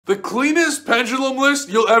The cleanest pendulum list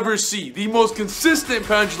you'll ever see, the most consistent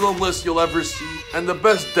pendulum list you'll ever see, and the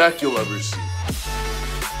best deck you'll ever see.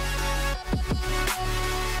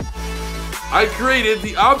 I created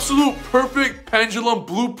the absolute perfect pendulum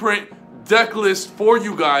blueprint deck list for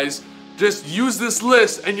you guys. Just use this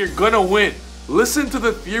list and you're gonna win. Listen to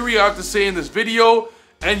the theory I have to say in this video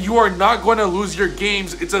and you are not gonna lose your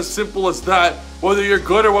games. It's as simple as that, whether you're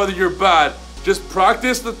good or whether you're bad. Just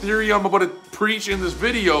practice the theory I'm about to preach in this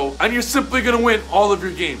video and you're simply gonna win all of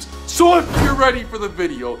your games. So if you're ready for the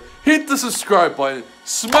video, hit the subscribe button,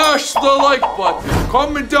 smash the like button,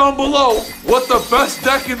 comment down below what the best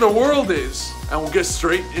deck in the world is, and we'll get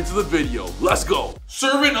straight into the video. Let's go.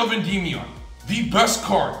 Servant of Endymion, the best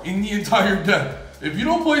card in the entire deck. If you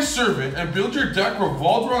don't play Servant and build your deck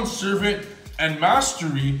revolved around Servant and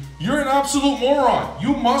Mastery, you're an absolute moron.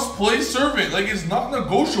 You must play Servant, like it's not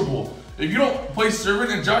negotiable. If you don't play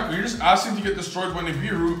Servant and Jackal, you're just asking to get destroyed by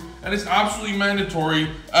Nibiru, and it's absolutely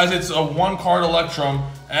mandatory as it's a one-card Electrum,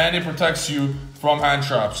 and it protects you from hand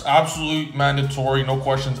traps. Absolutely mandatory, no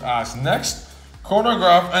questions asked. Next,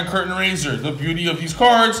 Chronograph and Curtain Raiser. The beauty of these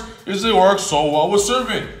cards is they work so well with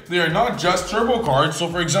Servant. They are not just turbo cards, so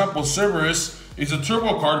for example, Cerberus is a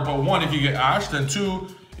turbo card, but one, if you get ashed, and two,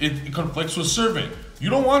 it conflicts with Servant. You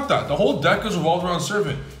don't want that. The whole deck is revolved around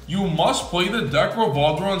Servant. You must play the deck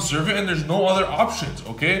revolved around Servant and there's no other options,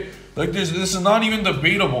 okay? Like this is not even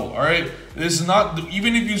debatable, all right? This is not,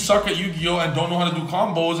 even if you suck at Yu-Gi-Oh! And don't know how to do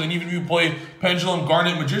combos, and even if you play Pendulum,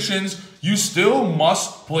 Garnet, Magicians, you still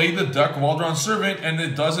must play the deck revolved around Servant and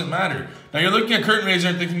it doesn't matter. Now you're looking at Curtain Raiser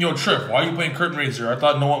and thinking, yo, Trif, why are you playing Curtain Raiser? I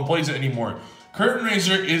thought no one plays it anymore. Curtain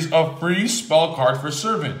Raiser is a free spell card for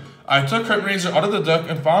Servant. I took Curtain Raiser out of the deck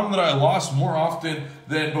and found that I lost more often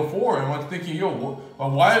than before. And I was thinking, yo,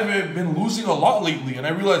 why have I been losing a lot lately? And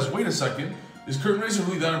I realized, wait a second, is Curtain Raiser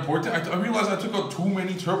really that important? I realized I took out too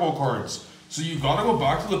many turbo cards. So you gotta go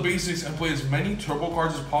back to the basics and play as many turbo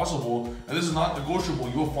cards as possible. And this is not negotiable.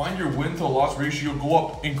 You will find your win to loss ratio go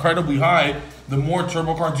up incredibly high the more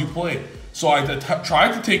turbo cards you play. So I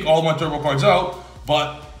tried to take all my turbo cards out,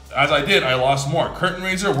 but as I did, I lost more. Curtain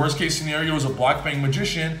Raiser, worst case scenario, is a Black Fang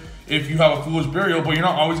Magician if you have a Foolish Burial, but you're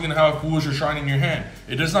not always going to have a Foolish or Shrine in your hand.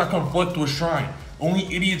 It does not conflict with Shrine. Only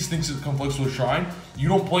idiots think it conflicts with Shrine. You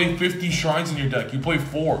don't play 50 Shrines in your deck, you play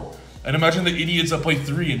 4. And imagine the idiots that play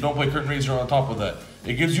 3 and don't play Curtain Raiser on top of that.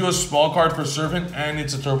 It gives you a spell card for Servant and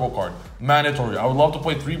it's a turbo card. Mandatory. I would love to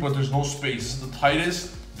play 3, but there's no space. This is the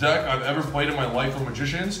tightest deck I've ever played in my life for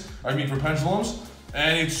Magicians. I mean for Pendulums.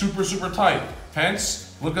 And it's super, super tight.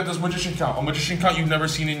 Hence, look at this Magician count. A Magician count you've never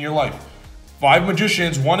seen in your life. 5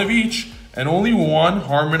 Magicians, 1 of each, and only 1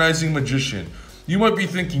 Harmonizing Magician. You might be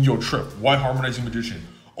thinking, yo, Trif, why Harmonizing Magician?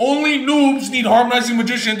 Only noobs need Harmonizing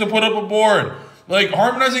Magician to put up a board. Like,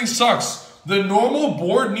 Harmonizing sucks. The normal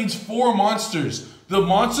board needs 4 monsters. The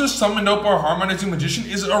monsters summoned up by Harmonizing Magician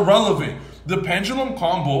is irrelevant. The Pendulum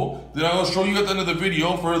combo that I will show you at the end of the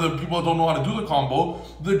video for the people that don't know how to do the combo,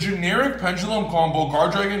 the generic Pendulum combo,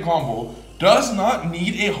 Guard Dragon combo, does not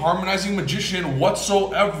need a Harmonizing Magician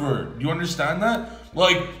whatsoever. Do you understand that?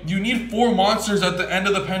 Like, you need 4 monsters at the end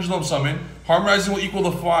of the Pendulum summon. Harmonizing will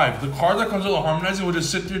equal to 5. The card that comes out of Harmonizing will just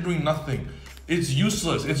sit there doing nothing. It's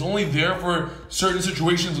useless. It's only there for certain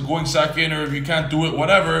situations of going second, or if you can't do it,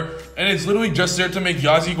 whatever. And it's literally just there to make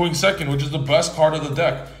Yazi going second, which is the best card of the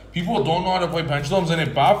deck. People don't know how to play Pendulums, and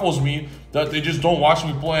it baffles me that they just don't watch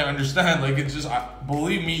me play and understand. Like, it's just,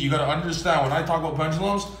 believe me, you gotta understand. When I talk about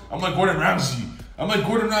Pendulums, I'm like Gordon Ramsay. I'm like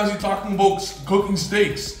Gordon Ramsay talking about cooking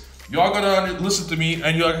steaks. Y'all gotta listen to me,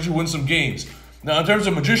 and you'll actually win some games. Now, in terms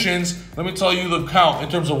of Magicians, let me tell you the count in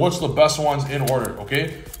terms of what's the best ones in order,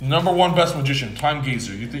 okay? Number 1 best Magician, Time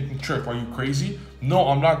Gazer. You're thinking, Trif, are you crazy? No,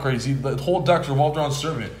 I'm not crazy. The whole deck's revolved around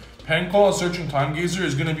Servant. Pen Call and Searching Time Gazer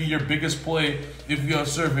is going to be your biggest play if you have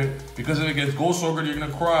Servant, because if it gets Ghost Ogre, you're going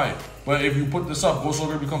to cry. But if you put this up, Ghost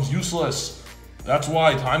Ogre becomes useless. That's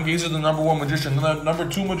why Time Gazer is the number 1 Magician. The number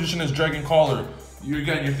 2 Magician is Dragon Caller. You're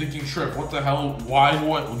thinking, Trif, what the hell? Why?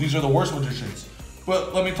 What? Well, these are the worst Magicians.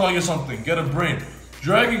 But let me tell you something. Get a brain.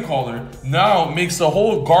 Dragon Caller now makes the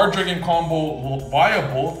whole Guard Dragon combo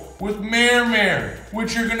viable with Mare,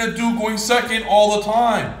 which you're going to do going second all the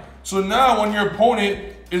time. So now when your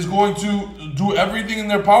opponent is going to do everything in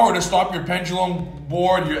their power to stop your Pendulum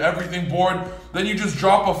board, your everything board, then you just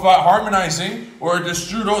drop a flat Harmonizing or a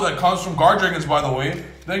Destrudo that comes from Guard Dragons, by the way.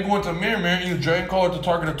 Then go into Mare and use Dragon Caller to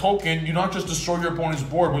target a token. You not just destroy your opponent's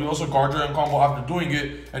board, but you also Guard Dragon combo after doing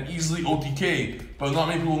it and easily OTK. But not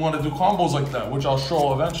many people want to do combos like that, which I'll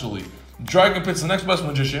show eventually. Dragon Pit's the next best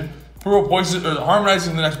Magician. Purple Poison,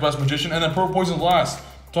 Harmonizing the next best Magician, and then Purple Poison last.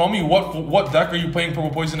 Tell me what deck are you playing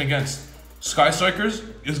Purple Poison against? Sky Strikers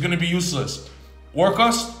is going to be useless.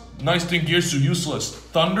 Orcus, nice Dingirsu, useless.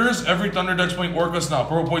 Thunders, every Thunder deck's playing Orcus now.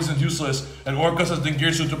 Purple Poison is useless, and Orcus has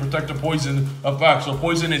Dingirsu to protect the poison effect. So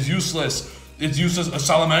Poison is useless. It's useless. A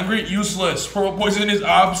Salamangreat, useless. Purple Poison is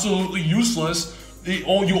absolutely useless. You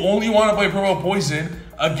only want to play Purple Poison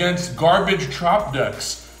against garbage trap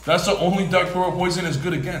decks. That's the only deck Purple Poison is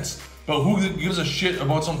good against. But who gives a shit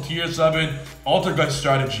about some tier 7 Altergeist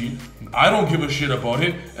strategy? I don't give a shit about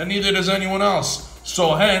it, and neither does anyone else.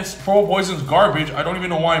 So hence, Purple Poison's garbage. I don't even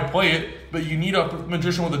know why I play it, but you need a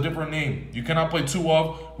magician with a different name. You cannot play 2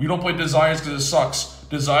 of. We don't play Desires because it sucks.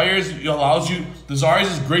 Desires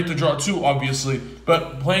is great to draw 2, obviously,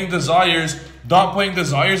 but not playing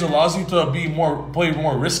Desires allows you to play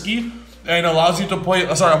more risky, and allows you to play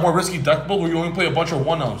a more risky deck build where you only play a bunch of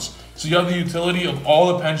 1-ofs. So you have the utility of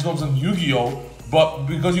all the Pendulums and Yu-Gi-Oh, but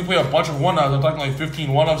because you play a bunch of 1-ofs, I'm talking like 15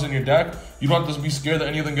 1-ofs in your deck, you don't have to be scared that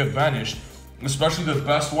any of them get banished. Especially the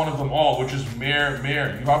best one of them all, which is Mare.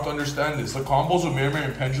 You have to understand this. The combos of Mare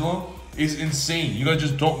and Pendulum is insane. You guys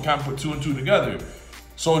just can't put 2 and 2 together.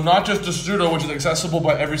 So not just Destrudo, which is accessible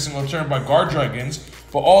by every single turn by Guard Dragons,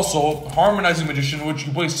 but also Harmonizing Magician, which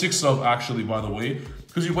you play 6 of actually, by the way,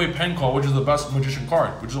 because you play Pen Call, which is the best Magician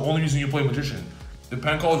card, which is the only reason you play Magician. If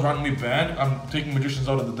Pen Call is randomly banned, I'm taking Magicians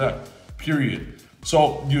out of the deck, period.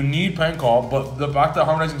 So you need Pen Call, but the fact that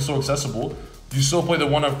Harmonizing is so accessible, you still play the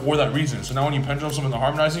 1-of for that reason. So now when you Pendulum summon the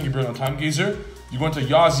Harmonizing, you bring a Time Gazer, you go into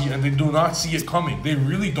Yazi, and they do not see it coming. They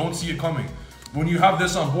really don't see it coming. When you have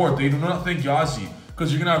this on board, they do not think Yazi,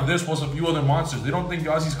 because you're going to have this plus a few other monsters. They don't think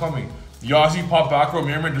Yazi's coming. Yazi, pop back row,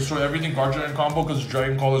 Mirror, destroy everything, Guard Dragon combo, because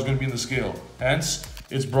Dragon Call is going to be in the scale. Hence,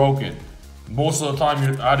 it's broken. Most of the time,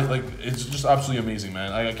 you're at it, like, it's just absolutely amazing,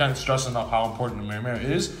 man. I can't stress enough how important the Mirror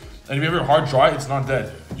is. And if you ever hard draw it, it's not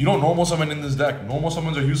dead. You don't normal summon in this deck. Normal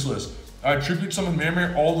summons are useless. I tribute summon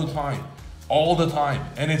Mirror all the time,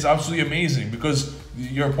 and it's absolutely amazing because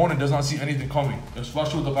your opponent does not see anything coming,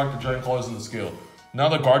 especially with the fact that Dragon Call is in the scale. Now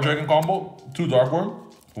the Guard Dragon combo, 2 Dark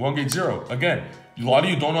Worm, 1 Gate 0. Again, a lot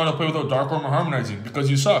of you don't know how to play without Dark Worm or Harmonizing because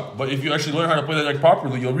you suck. But if you actually learn how to play the deck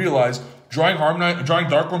properly, you'll realize drawing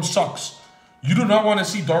Dark Worm sucks. You do not want to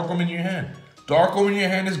see Dark Worm in your hand. Dark Worm in your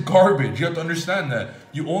hand is garbage. You have to understand that.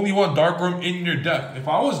 You only want Dark Worm in your deck. If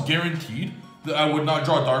I was guaranteed that I would not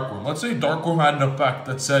draw Dark Worm. Let's say Dark Worm had an effect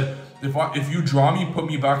that said, if you draw me, put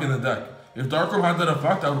me back in the deck. If Dark Worm had that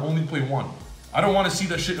effect, I would only play 1. I don't want to see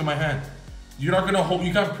that shit in my hand. You're not gonna hope,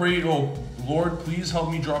 you can't pray, oh Lord, please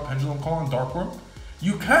help me draw Pendulum Call on Dark Worm.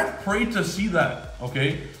 You can't pray to see that,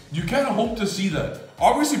 okay? You can't hope to see that.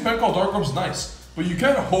 Obviously, Pen Call Dark Worm's nice, but you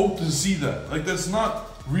can't hope to see that. Like, that's not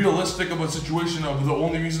realistic of a situation of the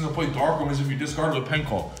only reason to play Dark Worm is if you discard with Pen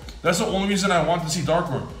Call. That's the only reason I want to see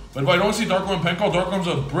Dark Worm. But if I don't see Dark Worm and Pen Call, Dark Worm's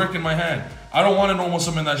a brick in my hand. I don't want to normal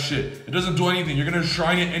summon that shit. It doesn't do anything. You're going to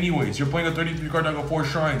shrine it anyways. You're playing a 33 card deck of 4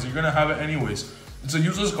 shrines. You're going to have it anyways. It's a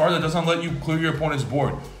useless card that doesn't let you clear your opponent's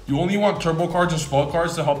board. You only want turbo cards and spell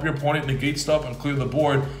cards to help your opponent negate stuff and clear the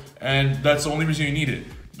board. And that's the only reason you need it.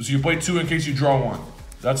 So you play 2 in case you draw 1.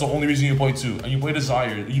 That's the only reason you play 2. And you play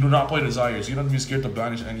Desire. You do not play Desire, so you don't have to be scared to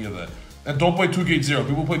banish any of that. And don't play 2 Gate 0.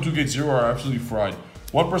 People who play 2 Gate 0 are absolutely fried.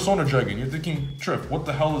 1 Persona Dragon. You're thinking, Trif, what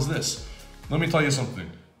the hell is this? Let me tell you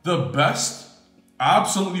something. The best,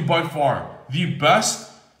 absolutely by far, the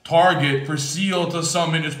best target for Seal to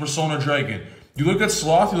summon is Persona Dragon. You look at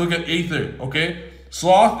Sloth, you look at Aether, okay?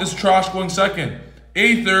 Sloth is trash going second.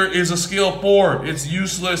 Aether is a scale 4. It's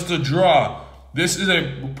useless to draw. This is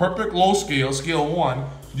a perfect low scale, scale 1.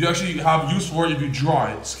 You actually have use for it if you draw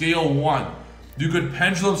it, scale 1. You could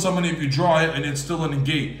Pendulum summon it if you draw it, and it's still a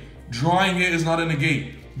negate. Drawing it is not a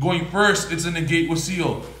negate. Going first, it's a negate with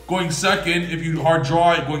Seal. Going second, if you hard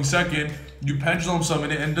draw it, going second, you Pendulum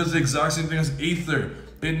summon it, and it does the exact same thing as Aether.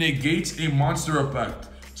 It negates a monster effect.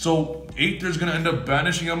 So Aether is going to end up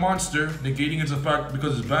banishing a monster, negating its effect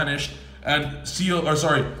because it's banished, and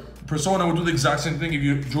Persona would do the exact same thing if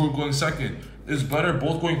you drew going second. It's better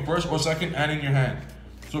both going first or second and in your hand.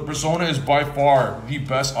 So Persona is by far the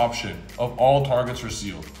best option of all targets for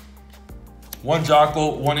Seal. 1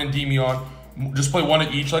 Jackal, 1 Endymion. Just play 1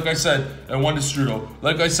 of each, like I said, and 1 Destrudo.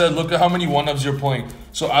 Like I said, look at how many 1-ofs you're playing.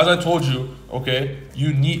 So as I told you, okay,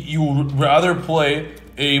 you would rather play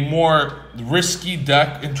a more risky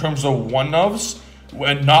deck in terms of 1-ofs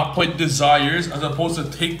and not play Desires as opposed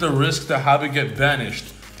to take the risk to have it get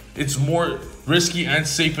banished. It's more risky and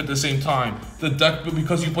safe at the same time. The deck,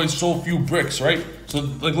 because you play so few bricks, right? So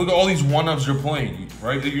like, look at all these 1-ofs you're playing,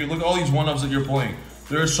 right? You look at all these 1-ofs that you're playing.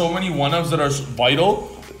 There are so many 1-ofs that are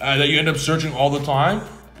vital that you end up searching all the time,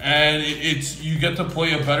 and you get to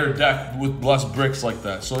play a better deck with less bricks like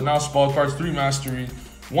that. So now spell cards, 3 Mastery,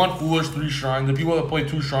 1 Foolish, 3 Shrine. The people that play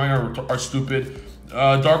 2 Shrine are stupid.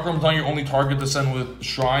 Dark Room's not your only target to send with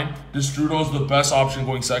Shrine. Destrudo's the best option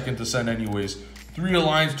going second to send anyways. 3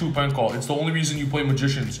 Alliance, 2 Pen Call. It's the only reason you play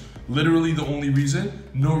Magicians. Literally the only reason.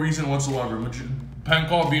 No reason whatsoever. Pen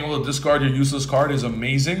Call, being able to discard your useless card is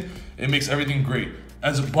amazing. It makes everything great.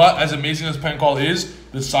 But as amazing as Pen Call is,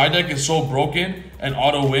 the side deck is so broken and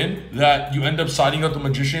auto-win that you end up siding out the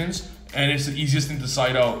Magicians, and it's the easiest thing to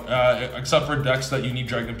side out, except for decks that you need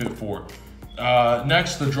Dragon Pit for.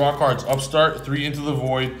 Next, the draw cards. Upstart, 3 Into the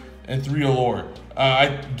Void, and 3 Allure.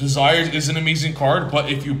 Desires is an amazing card,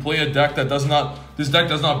 but if you play a deck that does not, this deck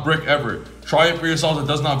does not brick ever. Try it for yourselves, it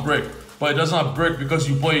does not brick. But it does not brick because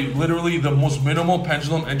you play literally the most minimal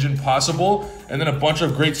Pendulum engine possible, and then a bunch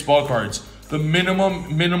of great spell cards. The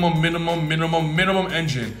minimum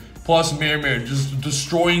engine, plus Mirror, just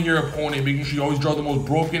destroying your opponent, making sure you always draw the most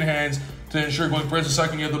broken hands to ensure going first or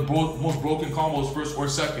second, you have the most broken combos first or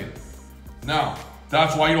second. Now,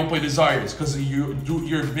 that's why you don't play Desires, because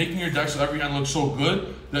you're making your deck so every hand looks so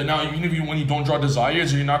good that now even if when you don't draw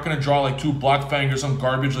Desires, you're not going to draw like 2 Black Fang or some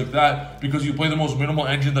garbage like that because you play the most minimal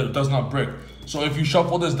engine that does not brick. So if you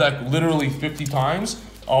shuffle this deck literally 50 times,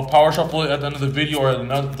 I'll power shuffle it at the end of the video or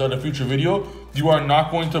at a future video, you are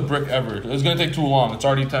not going to brick ever. It's going to take too long. It's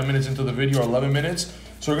already 10 minutes into the video, or 11 minutes.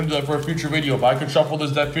 So we're going to do that for a future video. But I could shuffle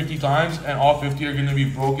this deck 50 times and all 50 are going to be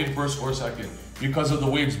broken first or second because of the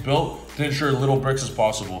way it's built to ensure little bricks as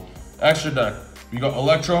possible. Extra deck. We got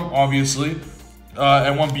Electrum, obviously,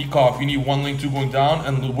 and 1 Beat Cop. You need 1 Link 2 going down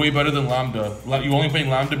and way better than Lambda. You're only playing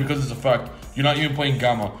Lambda because of its effect. You're not even playing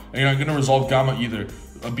Gamma. And you're not going to resolve Gamma either.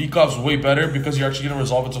 Beat Cop's way better because you're actually going to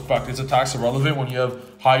resolve its effect. Its attack's irrelevant when you have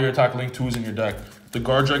higher attack Link 2s in your deck. The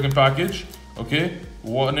Guard Dragon package, okay?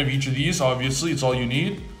 1 of each of these, obviously, it's all you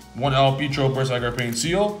need. 1 LP, Trope, Berserker, Pain,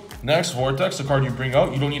 Seal. Next, Vortex, the card you bring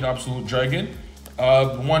out. You don't need Absolute Dragon.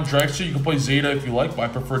 1 Dragster, you can play Zeta if you like, but I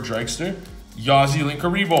prefer Dragster. Yazi,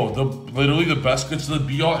 Linkaribo, literally the best, it's the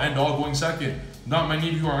be-all, end-all going second. Not many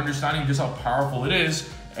of you are understanding just how powerful it is,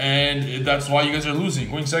 and that's why you guys are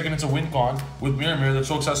losing. Going second, it's a win con with Mirror that's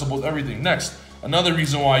so accessible with everything. Next, another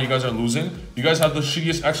reason why you guys are losing, you guys have the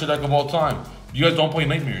shittiest extra deck of all time. You guys don't play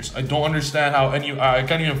Nightmares. I don't understand how I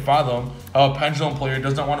can't even fathom how a Pendulum player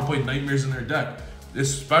does not want to play Nightmares in their deck.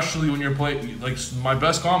 Especially when you're playing, like, my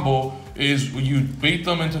best combo is when you bait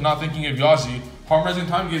them into not thinking of Yazi. Harmonizing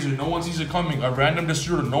Time Gazer, no one sees it coming. A random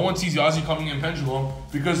Destruder, no one sees Yazi coming in Pendulum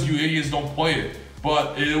because you idiots don't play it.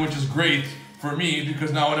 But which is great for me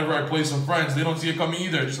because now whenever I play some friends, they don't see it coming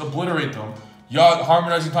either. Just obliterate them.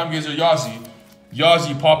 Harmonizing Time Gazer,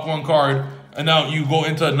 Yazi, pop 1 card, and now you go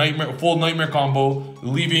into a full Nightmare combo,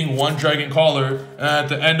 leaving 1 Dragon Caller, and at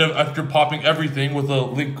the end of after popping everything with a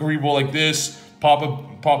Linkaribo like this, pop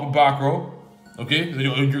a back row. Okay,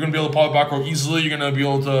 you're gonna be able to pop a back row easily. You're gonna be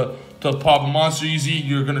able to pop a monster easy.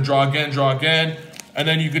 You're gonna draw again, and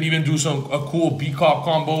then you could even do a cool B-Cop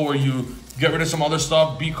combo where you get rid of some other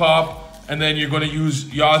stuff, B-Cop, and then you're gonna use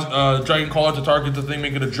Dragon Caller to target the thing,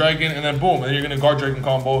 make it a dragon, and then boom, and you're gonna Guard Dragon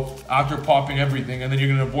combo after popping everything, and then you're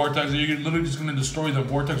gonna Vortex, and you're literally just gonna destroy the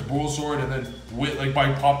Vortex Bull Sword, and then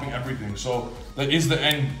by popping everything. So that is the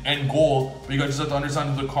end goal, but you guys just have to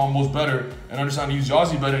understand the combos better and understand to use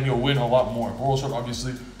Yazi better, and you'll win a lot more. Bull Sword,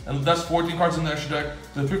 obviously. And that's 14 cards in the extra deck.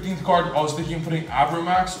 The 15th card, I was thinking of putting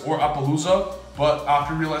Abramax or Appaloosa, but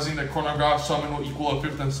after realizing that Chronograph summon will equal a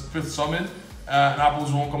 5th summon, and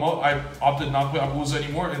Appaloosa won't come out, I opted not to play Appaloosa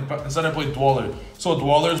anymore, and instead I played Dweller. So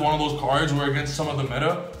Dweller is one of those cards where against some of the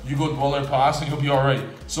meta, you go Dweller pass and you'll be alright.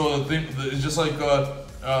 So the thing, it's just like an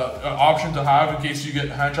option to have in case you get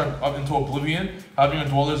hand trapped up into Oblivion. Having a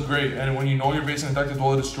Dweller is great, and when you know you're facing a deck that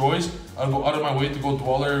Dweller destroys, I'll go out of my way to go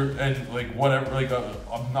Dweller and like whatever,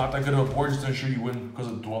 I'm not that good of a board just to ensure you win because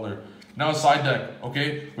of Dweller. Now side deck,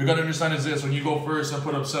 okay? We gotta understand is this, when you go first and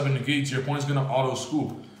put up 7 negates, your opponent's gonna auto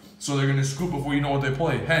scoop. So they're gonna scoop before you know what they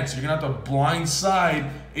play. Hence, you're gonna have to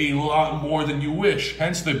blindside a lot more than you wish.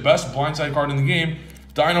 Hence, the best blindside card in the game,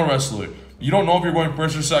 Dino Wrestler. You don't know if you're going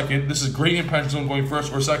first or second. This is great in Pendulum going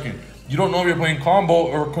first or second. You don't know if you're playing combo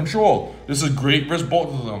or control. This is great versus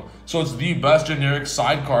both of them. So it's the best generic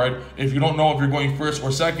side card if you don't know if you're going first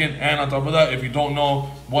or second, and on top of that, if you don't know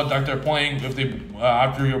what deck they're playing, if they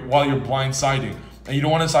while you're blindsiding. And you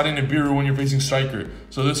don't want to side into Biru when you're facing Striker.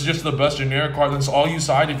 So this is just the best generic card. That's all you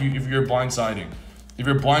side if you're blindsiding. If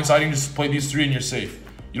you're blindsiding, just play these 3 and you're safe.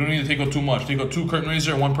 You don't need to take out too much. Take out 2 Curtain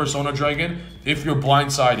Raiser and 1 Persona Dragon if you're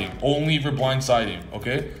blindsiding. Only if you're blindsiding,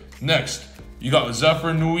 okay? Next, you got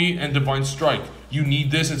Zephyr, Nui, and Divine Strike. You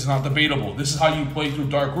need this, it's not debatable. This is how you play through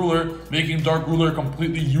Dark Ruler, making Dark Ruler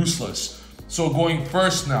completely useless. So going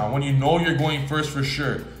first now, when you know you're going first for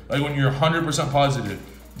sure, like when you're 100% positive,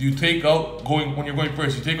 you take out, when you're going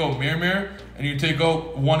first, you take out Mirror, and you take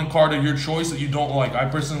out one card of your choice that you don't like. I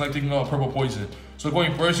personally like taking out Purple Poison. So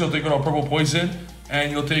going first, you'll take out a Purple Poison,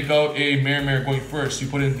 and you'll take out a Mirror going first. You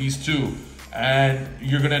put in these two, and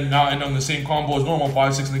you're gonna now end up in the same combo as normal,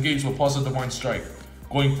 5-6 negates with plus a Divine Strike.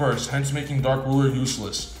 Going first, hence making Dark Ruler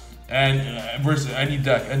useless. And versus any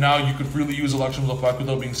deck. And now you could freely use Electrum's effect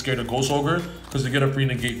without being scared of Ghost Ogre, because you get a free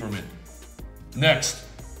negate from it. Next,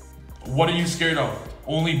 what are you scared of?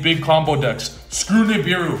 Only big combo decks. Screw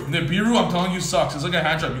Nibiru. Nibiru, I'm telling you, sucks. It's like a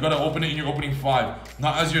hand trap. You gotta open it in your opening 5.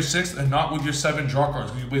 Not as your 6th and not with your 7 draw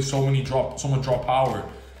cards, because you play so much draw power.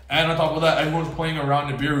 And on top of that, everyone's playing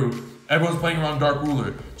around Nibiru. Everyone's playing around Dark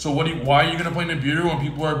Ruler. So why are you gonna play Nibiru when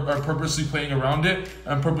people are purposely playing around it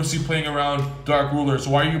and purposely playing around Dark Ruler? So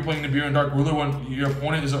why are you playing Nibiru and Dark Ruler when your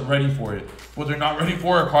opponent isn't ready for it? What they're not ready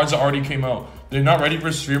for are cards that already came out. They're not ready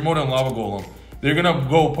for Sphere Mode and Lava Golem. They're gonna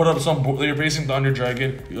go put up they're facing Thunder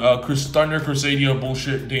Dragon, Thunder Crusadia,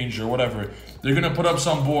 bullshit, Danger, whatever. They're gonna put up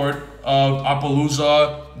some board of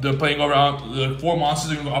Appaloosa. They're playing around the 4 monsters.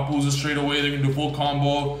 They're gonna go Appaloosa straight away. They're gonna do full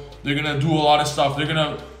combo. They're gonna do a lot of stuff.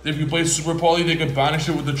 If you play Super Poly, they can banish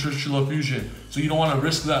it with the Trishula Fusion. So you don't want to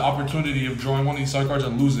risk that opportunity of drawing one of these side cards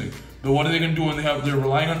and losing. But what are they gonna do when they're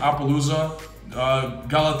relying on Appaloosa,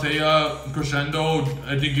 Galatea, Crescendo,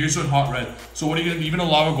 Dingirsu, and Hot Red? So what are you gonna do? Even a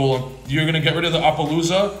Lava Golem, you're gonna get rid of the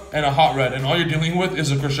Appaloosa and a Hot Red, and all you're dealing with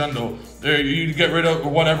is a Crescendo. You get rid of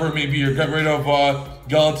whatever it may be. You get rid of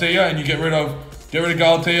Galatea, and you get rid of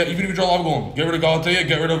Galatea. Even if you draw Lava Golem, get rid of Galatea,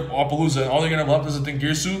 get rid of Appaloosa, and all you're gonna have left is a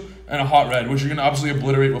Dingirsu and a Hot Red, which you're gonna absolutely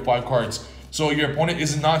obliterate with 5 cards. So your opponent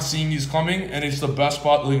is not seeing these coming, and it's the best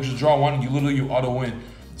spot. Like, just draw one, you auto win.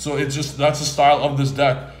 So it's just, that's the style of this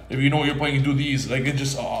deck. If you know what you're playing, you do these. Like, it's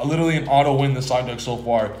just literally an auto win the side deck so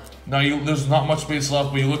far. Now there's not much space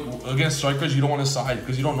left, but you look against strikers, you don't want to side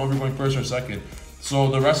because you don't know if you're going first or second. So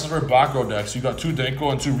the rest is for back row decks. You got 2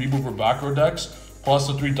 Denko and 2 Reboot for back row decks, plus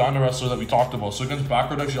the 3 Dino Wrestler that we talked about. So against back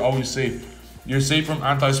row decks, you're always safe. You're safe from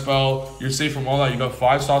anti-spell, you're safe from all that. You got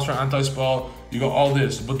 5 stops for anti-spell, you got all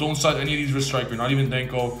this. But don't side any of these with striker, not even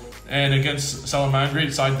Denko. And against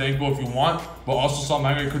Salamangreat, side Denko if you want, but also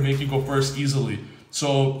Salamangreat could make you go first easily.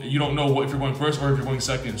 So you don't know if you're going first or if you're going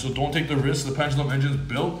second. So don't take the risk. The Pendulum engine's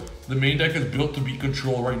built. The main deck is built to beat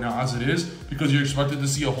control right now as it is, because you're expected to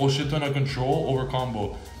see a whole shit ton of control over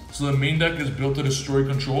combo. So the main deck is built to destroy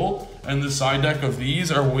control, and the side deck of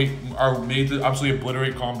these are made to absolutely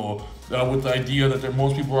obliterate combo. With the idea that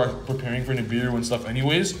most people are preparing for Nibiru and stuff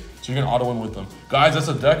anyways, so you're gonna auto win with them. Guys, that's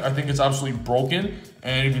a deck. I think it's absolutely broken,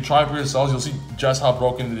 and if you try it for yourselves, you'll see just how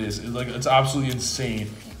broken it is. It's absolutely insane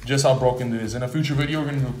just how broken it is. In a future video, we're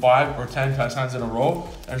gonna do 5 or 10 test hands in a row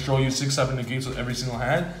and show you 6-7 negates with every single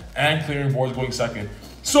hand and clearing boards going second.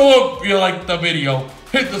 So if you liked the video,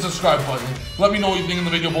 hit the subscribe button. Let me know what you think in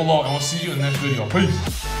the video below, and we'll see you in the next video.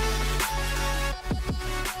 Peace.